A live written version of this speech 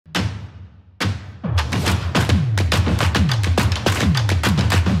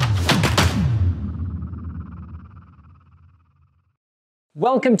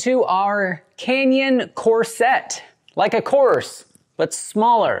Welcome to our canyon course set, like a course, but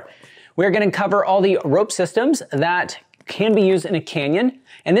smaller. We're going to cover all the rope systems that can be used in a canyon.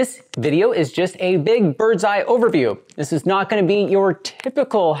 And this video is just a big bird's eye overview. This is not going to be your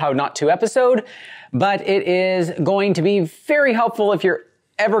typical How Not To episode, but it is going to be very helpful if you're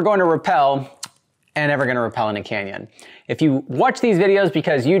ever going to rappel and ever going to rappel in a canyon. If you watch these videos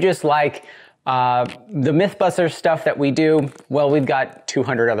because you just like the Mythbuster stuff that we do, well, we've got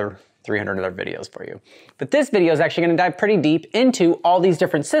 300 other videos for you. But this video is actually going to dive pretty deep into all these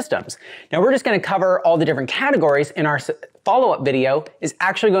different systems. Now we're just going to cover all the different categories, and our follow-up video is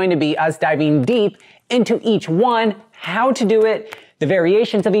actually going to be us diving deep into each one, how to do it, the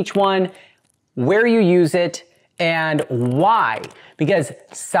variations of each one, where you use it, and why. Because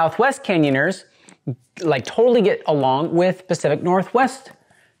Southwest Canyoners like totally get along with Pacific Northwest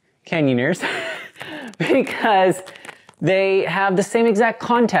Canyoners because they have the same exact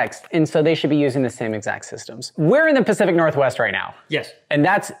context, and so they should be using the same exact systems. We're in the Pacific Northwest right now. Yes. And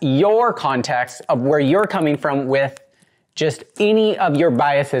that's your context of where you're coming from with just any of your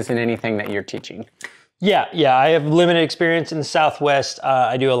biases in anything that you're teaching. Yeah, I have limited experience in the Southwest.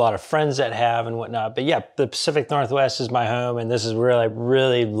 I do a lot of friends that have and whatnot. But yeah, the Pacific Northwest is my home, and this is where I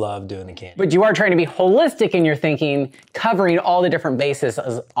really love doing the canyon. But you are trying to be holistic in your thinking, covering all the different bases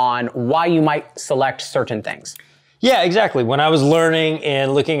on why you might select certain things. Yeah, exactly. When I was learning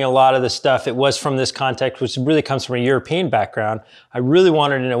and looking at a lot of the stuff, it was from this context, which really comes from a European background. I really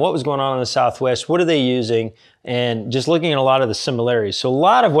wanted to know what was going on in the Southwest, what are they using, and just looking at a lot of the similarities. So a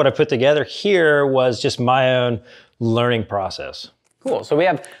lot of what I put together here was just my own learning process. Cool. So we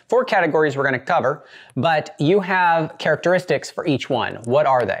have 4 categories we're going to cover, but you have characteristics for each one. What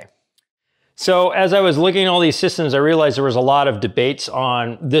are they? So as I was looking at all these systems, I realized there was a lot of debates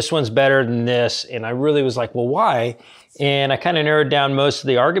on this one's better than this. And I really was like, well, why? And I kind of narrowed down most of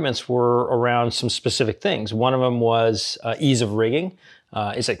the arguments were around some specific things. One of them was ease of rigging.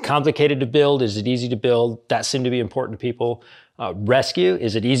 Is it complicated to build? Is it easy to build? That seemed to be important to people. Rescue,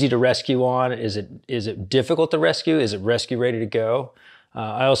 is it easy to rescue on? Is it difficult to rescue? Is it rescue ready to go?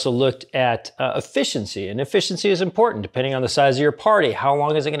 I also looked at efficiency, and efficiency is important depending on the size of your party. How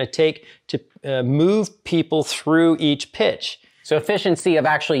long is it going to take to move people through each pitch? So efficiency of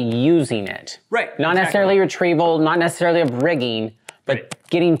actually using it. Right. Not necessarily retrieval, not necessarily of rigging, but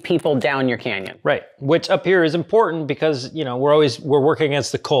getting people down your canyon. Right. Which up here is important because, you know, we're working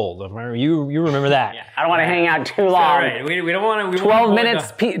against the cold. You remember that. Yeah. I don't want to hang out too long. Right. We don't want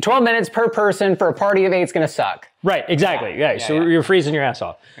to. 12 minutes per person for a party of 8 is going to suck. Right. Exactly. Yeah. So you're freezing your ass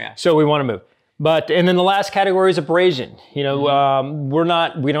off. Yeah. So we want to move. And then the last category is abrasion. You know, we don't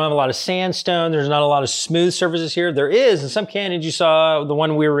have a lot of sandstone. There's not a lot of smooth surfaces here. There is in some canyons. You saw the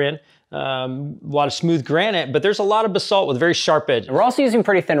one we were in. A lot of smooth granite, but there's a lot of basalt with very sharp edges. We're also using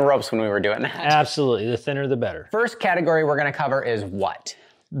pretty thin ropes when we were doing that. Absolutely, the thinner the better. First category we're going to cover is what?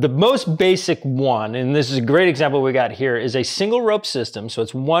 The most basic one, and this is a great example we got here, is a single rope system. So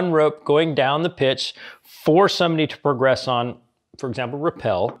it's one rope going down the pitch for somebody to progress on, for example,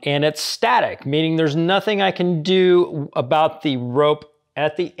 rappel, and it's static, meaning there's nothing I can do about the rope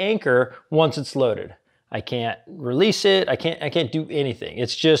at the anchor once it's loaded. I can't release it. I can't do anything.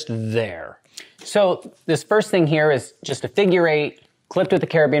 It's just there. So this first thing here is just a figure 8 clipped with a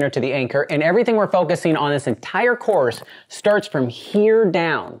carabiner to the anchor, and everything we're focusing on this entire course starts from here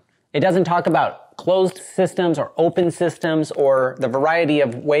down. It doesn't talk about closed systems or open systems or the variety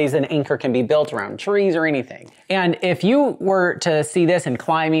of ways an anchor can be built around trees or anything. And if you were to see this in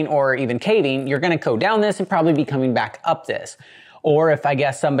climbing or even caving, you're going to go down this and probably be coming back up this. Or if I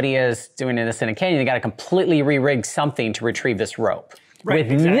guess somebody is doing this in a canyon, they got to completely re-rig something to retrieve this rope. Right,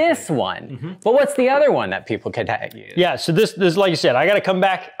 with this one. But what's the other one that people could use? Yeah, so this like you said, I got to come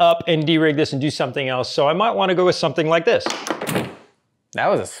back up and de-rig this and do something else. So I might want to go with something like this. That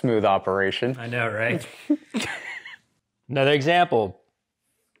was a smooth operation. I know, right? Another example.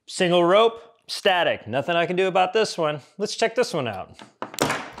 Single rope, static. Nothing I can do about this one. Let's check this one out.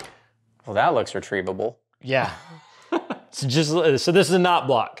 Well, that looks retrievable. Yeah. So this is a knot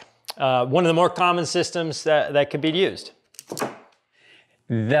block. One of the more common systems that could be used.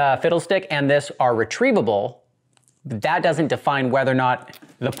 The fiddlestick and this are retrievable, but that doesn't define whether or not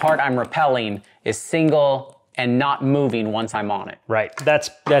the part I'm rappelling is single and not moving once I'm on it. Right,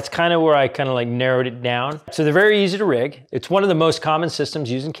 that's kind of where I kind of like narrowed it down. So they're very easy to rig. It's one of the most common systems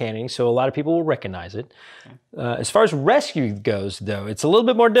used in canyoning, so a lot of people will recognize it. As far as rescue goes though, it's a little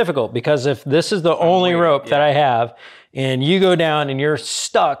bit more difficult because if this is the only rope that I have and you go down and you're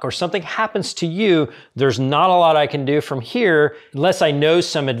stuck or something happens to you, there's not a lot I can do from here unless I know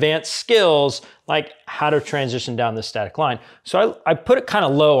some advanced skills like how to transition down the static line. So I put it kind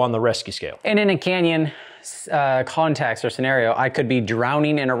of low on the rescue scale. And in a canyon context or scenario, I could be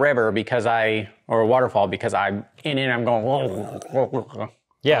drowning in a river or a waterfall because I'm in it and I'm going, whoa.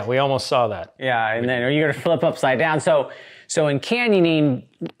 Yeah, we almost saw that. Yeah, and then you're gonna flip upside down. So in canyoning,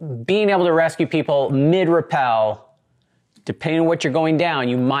 being able to rescue people mid-rappel, depending on what you're going down,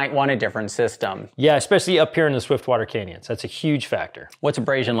 you might want a different system. Yeah, especially up here in the swiftwater canyons. That's a huge factor. What's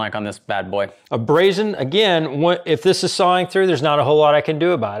abrasion like on this bad boy? Abrasion, again, if this is sawing through, there's not a whole lot I can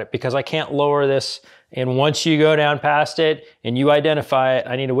do about it because I can't lower this. And once you go down past it and you identify it,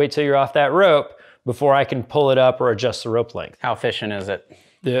 I need to wait till you're off that rope before I can pull it up or adjust the rope length. How efficient is it?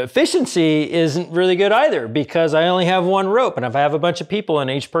 The efficiency isn't really good either because I only have one rope. And if I have a bunch of people and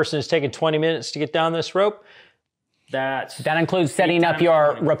each person is taking 20 minutes to get down this rope, that includes setting up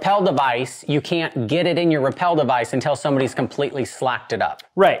your rappel device. You can't get it in your rappel device until somebody's completely slacked it up.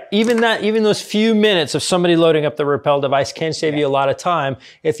 Right. Even those few minutes of somebody loading up the rappel device can save you a lot of time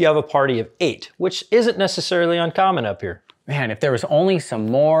if you have a party of 8, which isn't necessarily uncommon up here. Man, if there was only some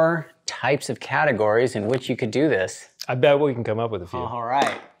more types of categories in which you could do this. I bet we can come up with a few. All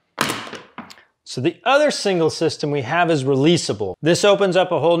right. So the other single system we have is releasable. This opens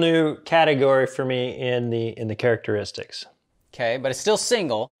up a whole new category for me in the characteristics. Okay, but it's still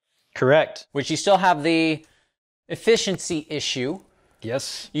single. Correct. Which you still have the efficiency issue.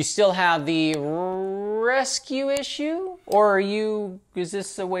 Yes. You still have the rescue issue, or is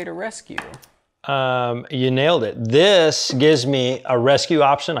this a way to rescue? You nailed it. This gives me a rescue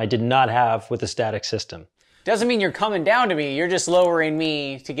option I did not have with the static system. Doesn't mean you're coming down to me. You're just lowering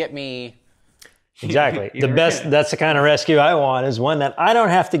me to get me. Exactly. That's the kind of rescue I want, is one that I don't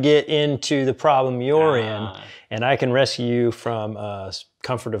have to get into the problem you're in, and I can rescue you from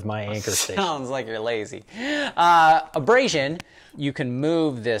comfort of my anchor station. Sounds like you're lazy. Abrasion, you can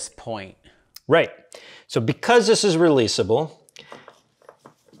move this point. Right. So because this is releasable,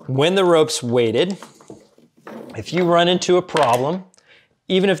 when the rope's weighted, if you run into a problem,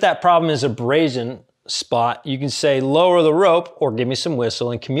 even if that problem is abrasion spot, you can say lower the rope or give me some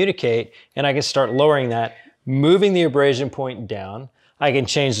whistle and communicate, and I can start lowering that, moving the abrasion point down. I can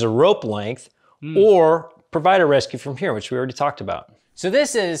change the rope length or provide a rescue from here, which we already talked about. So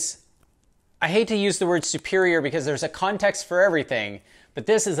this is, I hate to use the word superior because there's a context for everything, but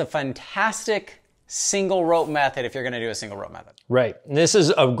this is a fantastic single rope method if you're going to do a single rope method. Right. And this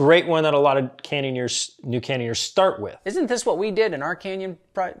is a great one that a lot of new canyoners start with. Isn't this what we did in our canyon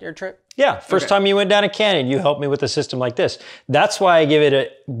trip? Yeah, first time you went down a canyon, you helped me with a system like this. That's why I give it a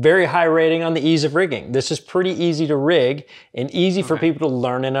very high rating on the ease of rigging. This is pretty easy to rig and easy for people to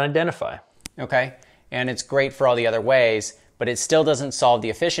learn and identify. Okay, and it's great for all the other ways, but it still doesn't solve the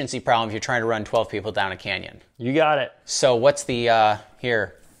efficiency problem if you're trying to run 12 people down a canyon. You got it. So what's the,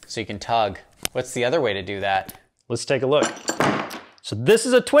 here, so you can tug. What's the other way to do that? Let's take a look. So this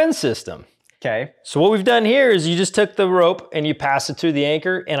is a twin system. Okay. So what we've done here is you just took the rope and you pass it through the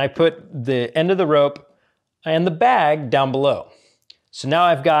anchor, and I put the end of the rope and the bag down below. So now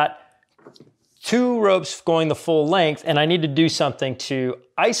I've got 2 ropes going the full length, and I need to do something to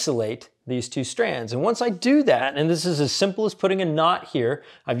isolate these 2 strands. And once I do that, and this is as simple as putting a knot here,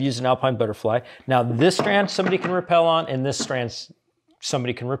 I've used an alpine butterfly. Now this strand somebody can rappel on, and this strand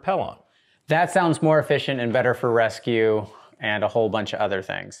somebody can rappel on. That sounds more efficient and better for rescue and a whole bunch of other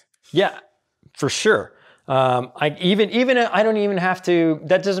things. Yeah. For sure. I don't even have to,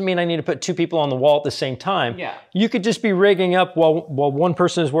 that doesn't mean I need to put 2 people on the wall at the same time. Yeah. You could just be rigging up while one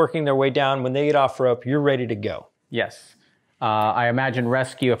person is working their way down. When they get off rope, you're ready to go. Yes. I imagine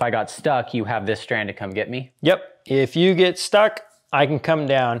rescue, if I got stuck, you have this strand to come get me. Yep. If you get stuck, I can come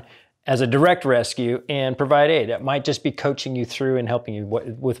down as a direct rescue and provide aid. It might just be coaching you through and helping you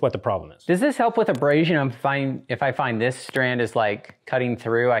with what the problem is. Does this help with abrasion? If I find this strand is like cutting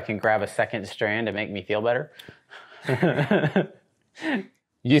through, I can grab a second strand to make me feel better?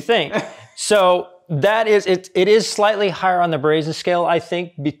 You think. So that is, it is slightly higher on the abrasion scale, I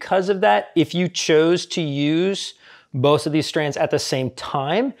think. Because of that, if you chose to use both of these strands at the same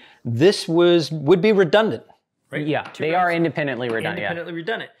time, this would be redundant. Right? Yeah, they are independently redundant. Independently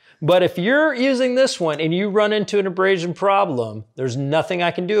redundant. But if you're using this one and you run into an abrasion problem, there's nothing I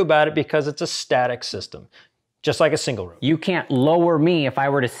can do about it because it's a static system, just like a single rope. You can't lower me. If I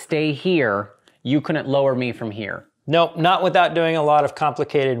were to stay here, you couldn't lower me from here. No, not without doing a lot of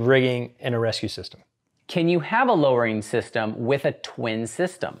complicated rigging in a rescue system. Can you have a lowering system with a twin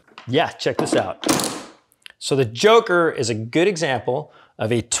system? Yeah, check this out. So the Joker is a good example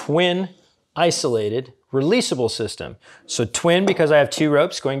of a twin isolated releasable system. So twin, because I have 2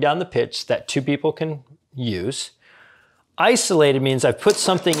 ropes going down the pitch that 2 people can use. Isolated means I've put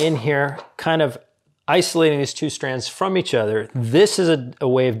something in here, kind of isolating these 2 strands from each other. This is a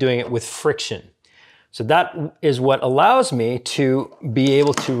way of doing it with friction. So that is what allows me to be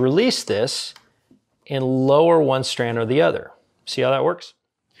able to release this and lower one strand or the other. See how that works?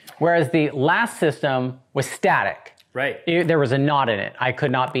 Whereas the last system was static. Right. There was a knot in it. I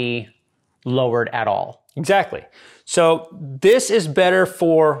could not be lowered at all. Exactly. So this is better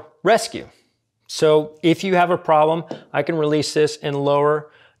for rescue. So if you have a problem, I can release this and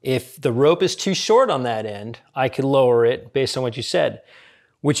lower. If the rope is too short on that end, I could lower it based on what you said.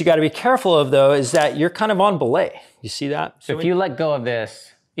 What you got to be careful of though is that you're kind of on belay. You see that? So if you let go of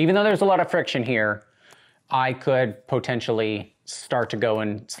this, even though there's a lot of friction here, I could potentially start to go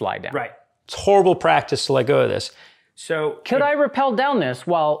and slide down. Right. It's horrible practice to let go of this. So could I rappel down this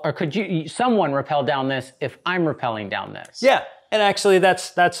or could someone rappel down this if I'm rappelling down this? Yeah, and actually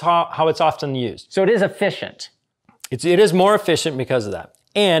that's how it's often used. So it is efficient. It is more efficient because of that.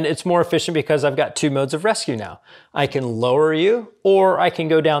 And it's more efficient because I've got 2 modes of rescue now. I can lower you, or I can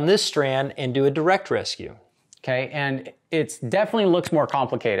go down this strand and do a direct rescue. Okay, and it definitely looks more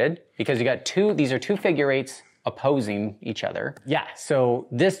complicated because you got these are 2 figure 8s opposing each other. Yeah, so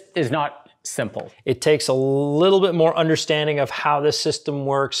this is not simple. It takes a little bit more understanding of how this system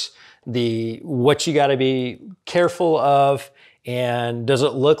works, what you gotta be careful of, and does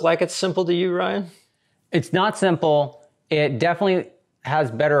it look like it's simple to you, Ryan? It's not simple. It definitely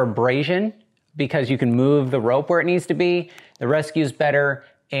has better abrasion because you can move the rope where it needs to be. The rescue's better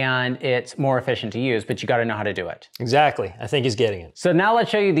and it's more efficient to use, but you gotta know how to do it. Exactly, I think he's getting it. So now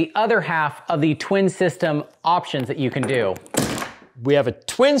let's show you the other half of the twin system options that you can do. We have a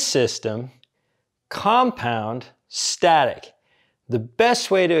twin system, compound, static. The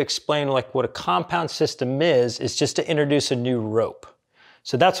best way to explain like what a compound system is just to introduce a new rope.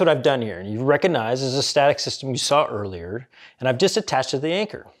 So that's what I've done here. And you recognize this is a static system you saw earlier, and I've just attached to the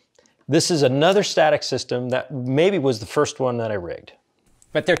anchor. This is another static system that maybe was the first one that I rigged.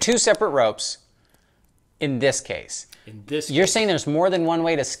 But they're 2 separate ropes in this case. You're saying there's more than one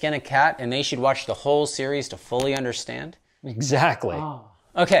way to skin a cat and they should watch the whole series to fully understand? Exactly. Oh.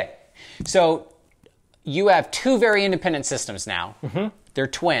 Okay, so you have 2 very independent systems now. Mm-hmm. They're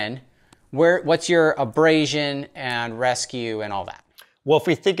twin. What's your abrasion and rescue and all that? Well, if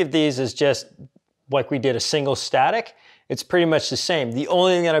we think of these as just like we did a single static, it's pretty much the same. The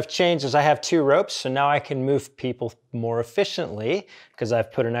only thing that I've changed is I have 2 ropes, so now I can move people more efficiently because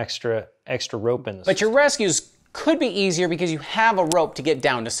I've put an extra rope in this. But your rescues could be easier because you have a rope to get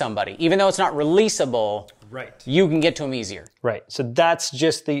down to somebody. Even though it's not releasable, right, you can get to them easier. Right, so that's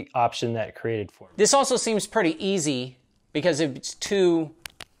just the option that it created for me. This also seems pretty easy because it's 2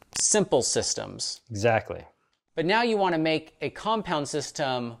 simple systems. Exactly. But now you want to make a compound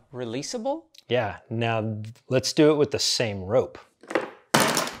system releasable? Yeah, now let's do it with the same rope.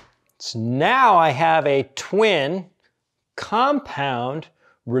 So now I have a twin compound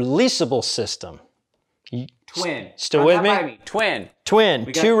releasable system. Twin. Still with me? Twin.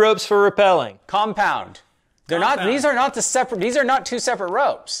 Twin, 2 ropes for rappelling. Compound. These are not 2 separate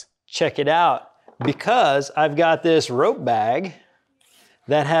ropes. Check it out. Because I've got this rope bag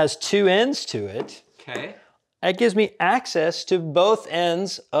that has 2 ends to it. Okay. That gives me access to both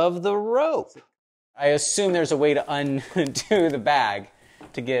ends of the rope. I assume there's a way to undo the bag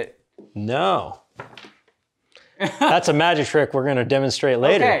to get... No. That's a magic trick we're going to demonstrate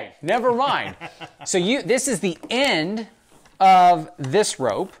later. Okay, never mind. So this is the end of this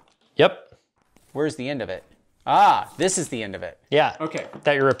rope. Yep. Where's the end of it? Ah, this is the end of it. Yeah. Okay.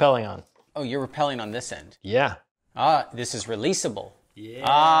 That you're rappelling on. Oh, you're rappelling on this end. Yeah. Ah, this is releasable. Yes.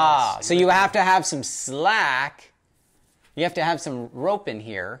 Ah, so you have to have some slack. You have to have some rope in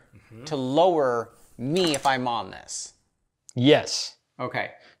here to lower me if I'm on this. Yes.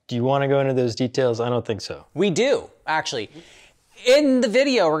 Okay. Do you want to go into those details? I don't think so. We do, actually. In the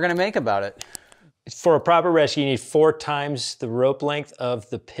video we're going to make about it. For a proper rescue, you need 4 times the rope length of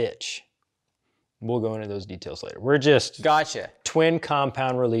the pitch. We'll go into those details later. We're just Gotcha. Twin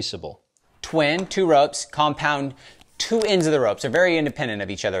compound releasable. Twin, 2 ropes, compound, 2 ends of the ropes. They're very independent of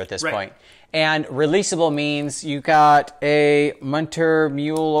each other at this point. And releasable means you got a Munter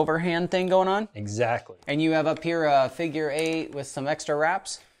mule overhand thing going on. Exactly. And you have up here a figure 8 with some extra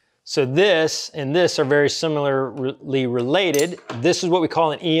wraps. So this and this are very similarly related. This is what we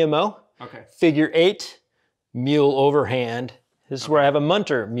call an EMO. Okay. Figure 8, mule overhand. This is where I have a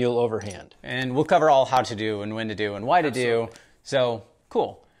Munter mule overhand. And we'll cover all how to do and when to do and why to do. So,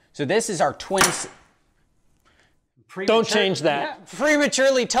 cool. So this is our twins. Don't change that. Yeah,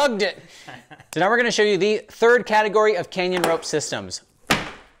 prematurely tugged it. So now we're going to show you the third category of canyon rope systems.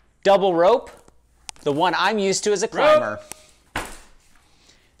 Double rope. The one I'm used to as a climber.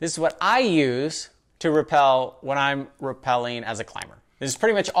 This is what I use to rappel when I'm rappelling as a climber. This is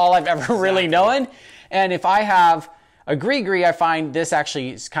pretty much all I've ever really known. And if I have a gree-gree, I find this actually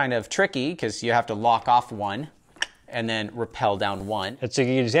is kind of tricky because you have to lock off one and then rappel down one. That's a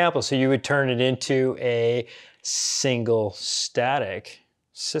good example. So you would turn it into a single static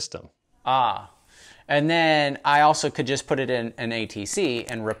system. Ah. And then I also could just put it in an ATC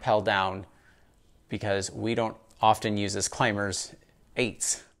and rappel down because we don't often use as climbers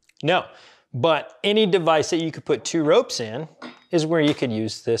 8s. No, but any device that you could put 2 ropes in is where you could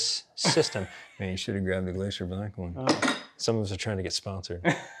use this system. Man, you should have grabbed the Glacier Black one. Oh. Some of us are trying to get sponsored.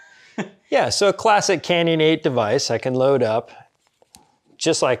 Yeah, so a classic Canyon 8 device I can load up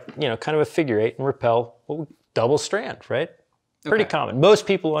just like, you know, kind of a figure 8 and rappel double strand, right? Pretty common. Most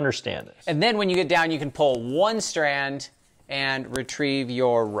people understand this. And then when you get down, you can pull one strand and retrieve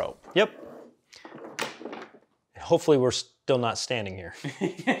your rope. Yep. Hopefully we're still not standing here.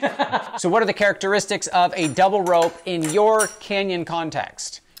 So what are the characteristics of a double rope in your canyon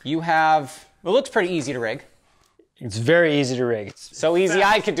context? You have, well, it looks pretty easy to rig. It's very easy to rig. It's so easy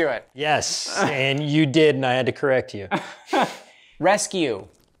I could do it. Yes, and you did, and I had to correct you. Rescue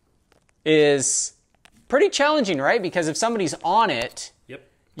is pretty challenging, right? Because if somebody's on it,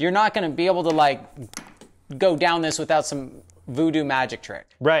 you're not going to be able to like go down this without some voodoo magic trick.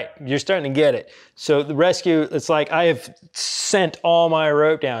 Right, you're starting to get it. So the rescue, it's like I have sent all my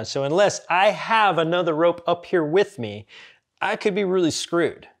rope down. So unless I have another rope up here with me, I could be really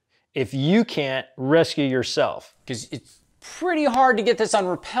screwed if you can't rescue yourself. Because it's pretty hard to get this on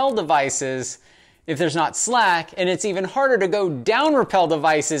rappel devices if there's not slack, and it's even harder to go down rappel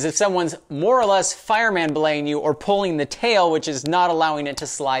devices if someone's more or less fireman belaying you or pulling the tail, which is not allowing it to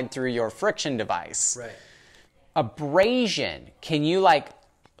slide through your friction device. Right. Abrasion, can you like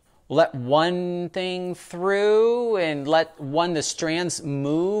let one thing through and let the strands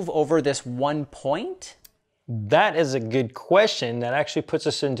move over this one point? That is a good question. That actually puts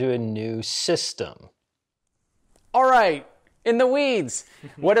us into a new system. All right, in the weeds.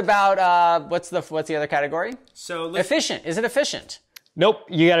 What about, what's the other category? So efficient, is it efficient? Nope,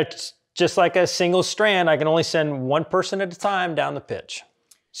 you gotta, just like a single strand, I can only send one person at a time down the pitch.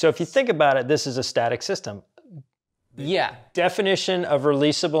 So if you think about it, this is a static system. Yeah. Definition of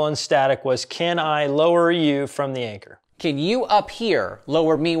releasable and static was, can I lower you from the anchor? Can you up here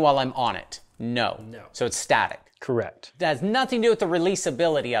lower me while I'm on it? No. No. So it's static. Correct. That has nothing to do with the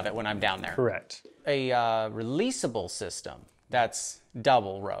releasability of it when I'm down there. Correct. A releasable system that's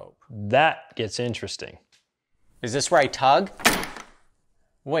double rope. That gets interesting. Is this where I tug?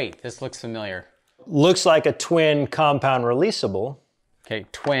 Wait, this looks familiar. Looks like a twin compound releasable. Okay,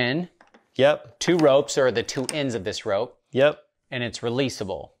 twin. Yep. 2 ropes are the 2 ends of this rope. Yep. And it's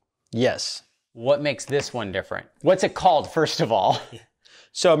releasable. Yes. What makes this one different? What's it called, first of all?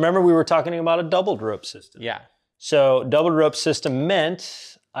 So remember we were talking about a doubled rope system. Yeah. So doubled rope system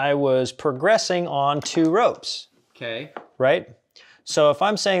meant I was progressing on 2 ropes. Okay. Right? So if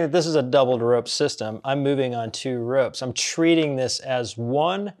I'm saying that this is a doubled rope system, I'm moving on 2 ropes. I'm treating this as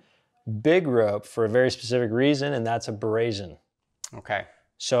one big rope for a very specific reason, and that's abrasion. Okay.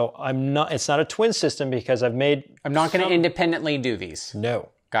 So it's not a twin system because I'm not going to independently do these. No.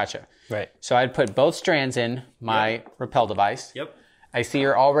 Gotcha. Right. So I'd put both strands in my rappel device. Yep. I see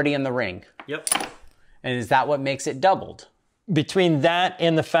you're already in the ring. Yep. And is that what makes it doubled? Between that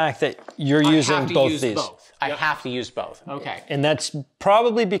and the fact that you're using both these. I have to use both. Okay. And that's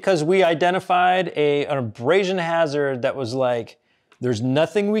probably because we identified an abrasion hazard that was like, there's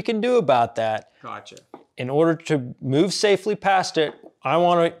nothing we can do about that. Gotcha. In order to move safely past it, I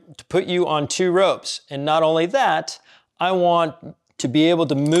want to put you on 2 ropes. And not only that, I want to be able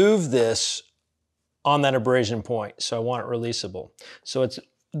to move this on that abrasion point. So I want it releasable. So it's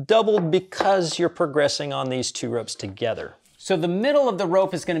doubled because you're progressing on these 2 ropes together. So the middle of the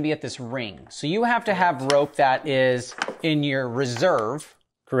rope is going to be at this ring. So you have to have rope that is in your reserve.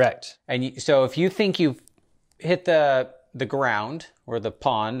 Correct. And so if you think you've hit the ground or the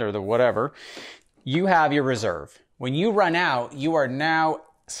pond or the whatever, you have your reserve. When you run out, you are now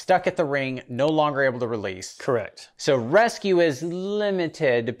stuck at the ring, no longer able to release. Correct. So rescue is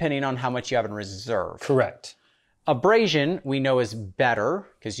limited depending on how much you have in reserve. Correct. Abrasion, we know, is better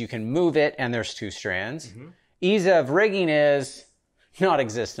because you can move it and there's 2 strands. Mm-hmm. Ease of rigging is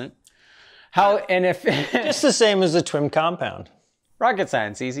non-existent. Just the same as the twin compound. Rocket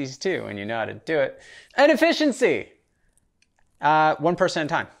science, easy too when you know how to do it. And efficiency, 1 person at a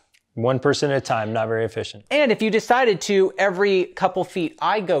time. 1% at a time, not very efficient. And if you decided to, every couple feet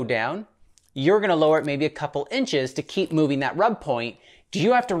I go down, you're gonna lower it maybe a couple inches to keep moving that rub point. Do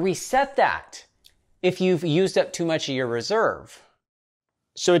you have to reset that if you've used up too much of your reserve?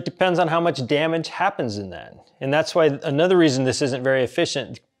 So it depends on how much damage happens in that. And that's why another reason this isn't very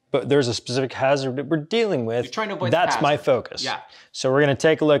efficient, but there's a specific hazard that we're dealing with. You're trying to avoid That's the my hazard. focus. Yeah. So we're gonna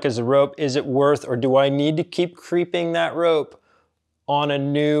take a look as a rope, is it worth, or do I need to keep creeping that rope on a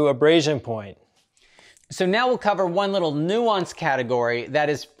new abrasion point? So now we'll cover one little nuance category that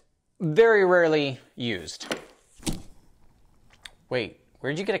is very rarely used. Wait,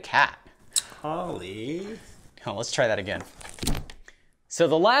 where'd you get a cat? Holly. Oh, let's try that again. So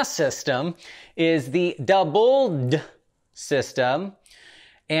the last system is the doubled system.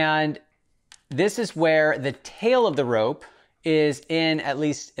 And this is where the tail of the rope is in, at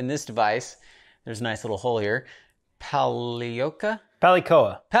least in this device, there's a nice little hole here, Palicoa.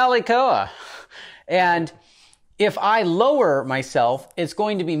 And if I lower myself, it's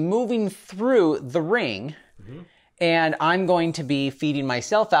going to be moving through the ring, and I'm going to be feeding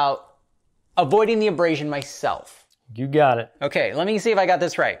myself out, avoiding the abrasion myself. You got it. Okay, let me see if I got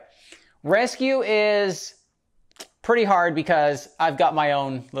this right. Rescue is pretty hard because I've got my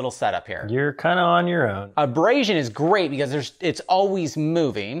own little setup here. You're kind of on your own. Abrasion is great because it's always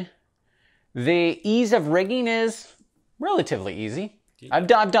moving. The ease of rigging is relatively easy. I've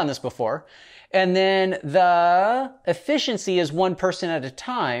done this before. And then the efficiency is 1% at a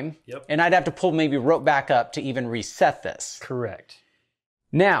time. Yep. And I'd have to pull maybe rope back up to even reset this. Correct.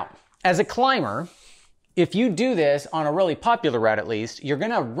 Now, as a climber, if you do this on a really popular route at least, you're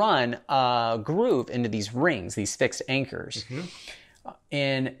gonna run a groove into these rings, these fixed anchors.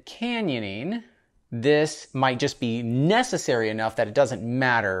 In canyoning, this might just be necessary enough that it doesn't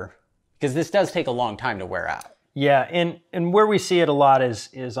matter, because this does take a long time to wear out. Yeah, and where we see it a lot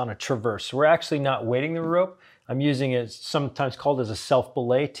is on a traverse. We're actually not weighting the rope. I'm using it, sometimes called as a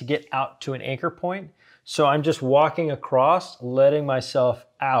self-belay, to get out to an anchor point. So I'm just walking across, letting myself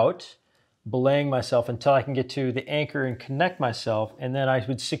out, belaying myself until I can get to the anchor and connect myself, and then I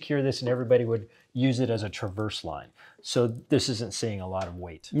would secure this and everybody would use it as a traverse line. So this isn't seeing a lot of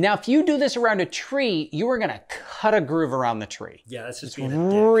weight. Now, if you do this around a tree, you are gonna cut a groove around the tree. Yeah, that's just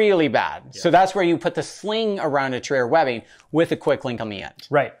really bad. Yeah. So that's where you put the sling around a tree or webbing with a quick link on the end.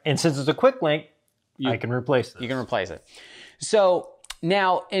 Right, and since it's a quick link, I can replace this. You can replace it. So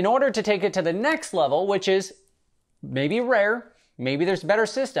now, in order to take it to the next level, which is maybe rare, maybe there's better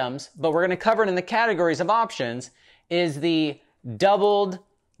systems, but we're gonna cover it in the categories of options, is the doubled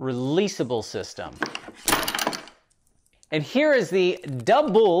releasable system. And here is the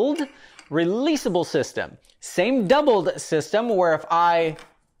doubled releasable system. Same doubled system where if I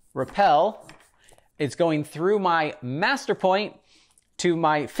rappel, it's going through my master point to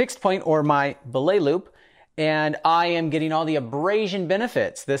my fixed point or my belay loop, and I am getting all the abrasion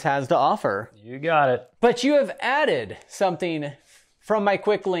benefits this has to offer. You got it. But you have added something from my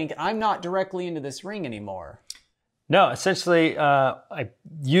quick link. I'm not directly into this ring anymore. No, essentially, I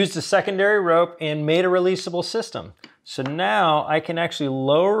used a secondary rope and made a releasable system. So now I can actually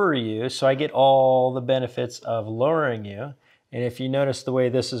lower you, so I get all the benefits of lowering you. And if you notice the way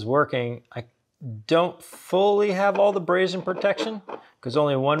this is working, I don't fully have all the abrasion protection because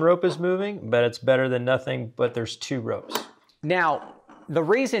only one rope is moving, but it's better than nothing, but there's two ropes. Now, the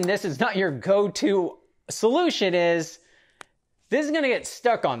reason this is not your go-to solution is this is gonna get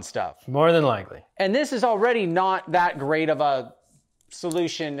stuck on stuff. More than likely. And this is already not that great of a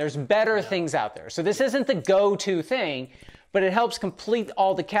solution. There's better things out there. So this isn't the go-to thing, but it helps complete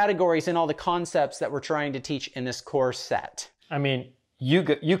all the categories and all the concepts that we're trying to teach in this course set. I mean, you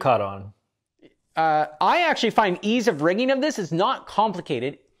caught on. I actually find ease of rigging of this is not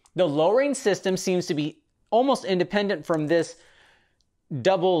complicated. The lowering system seems to be almost independent from this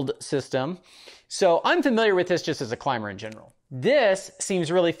doubled system. So I'm familiar with this just as a climber in general. This seems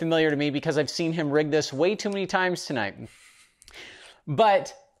really familiar to me because I've seen him rig this way too many times tonight.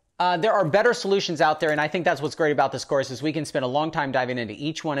 But there are better solutions out there, and I think that's what's great about this course is we can spend a long time diving into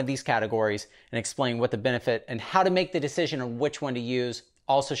each one of these categories and explain what the benefit and how to make the decision on which one to use,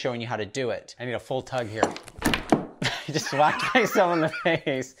 also showing you how to do it. I need a full tug here. I just whacked myself in the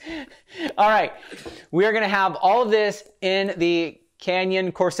face. All right, we are gonna have all of this in the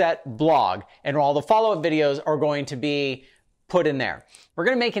Canyon Corset blog, and all the follow-up videos are going to be put in there. We're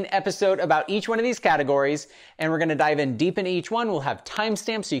gonna make an episode about each one of these categories, and we're gonna dive in deep into each one. We'll have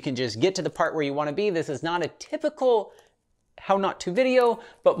timestamps so you can just get to the part where you wanna be. This is not a typical how not to video,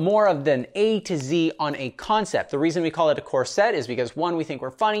 but more of an A to Z on a concept. The reason we call it a corset is because one, we think we're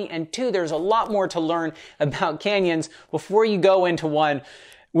funny, and two, there's a lot more to learn about canyons before you go into one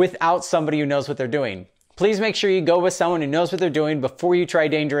without somebody who knows what they're doing. Please make sure you go with someone who knows what they're doing before you try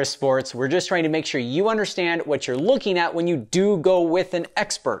dangerous sports. We're just trying to make sure you understand what you're looking at when you do go with an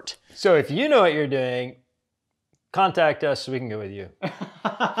expert. So if you know what you're doing, contact us so we can go with you.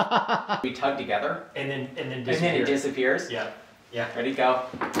 We tug together. And then it disappears? Yeah. Ready, go.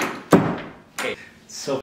 Okay. So